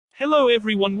Hello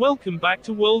everyone, welcome back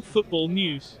to World Football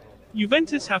News.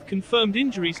 Juventus have confirmed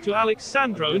injuries to Alex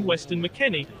Sandro and Weston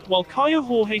McKennie, while Kaio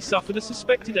Jorge suffered a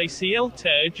suspected ACL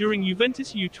tear during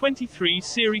Juventus U23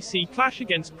 Serie C clash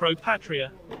against Pro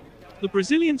Patria. The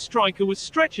Brazilian striker was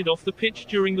stretchered off the pitch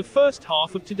during the first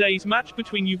half of today's match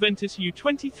between Juventus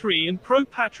U23 and Pro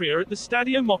Patria at the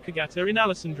Stadio Moccagata in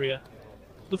Alessandria.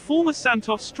 The former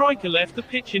Santos striker left the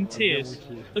pitch in tears.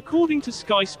 According to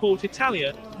Sky Sport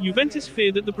Italia, Juventus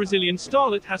fear that the Brazilian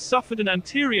starlet has suffered an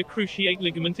anterior cruciate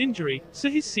ligament injury, so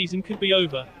his season could be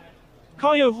over.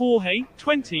 Kaio Jorge,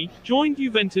 20, joined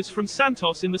Juventus from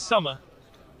Santos in the summer.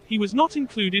 He was not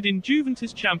included in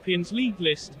Juventus Champions League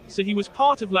list, so he was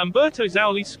part of Lamberto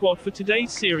Zaoli's squad for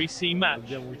today's Serie C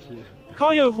match.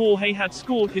 Kaio Jorge had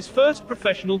scored his first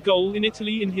professional goal in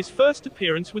Italy in his first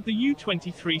appearance with the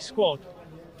U23 squad.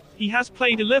 He has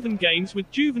played 11 games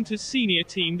with Juventus' senior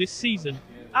team this season.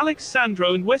 Alex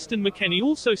Sandro and Weston McKennie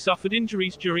also suffered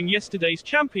injuries during yesterday's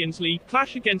Champions League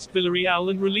clash against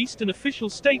Villarreal and released an official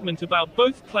statement about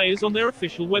both players on their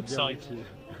official website.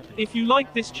 If you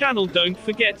like this channel, don't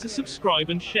forget to subscribe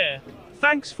and share.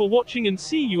 Thanks for watching and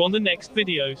see you on the next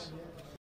videos.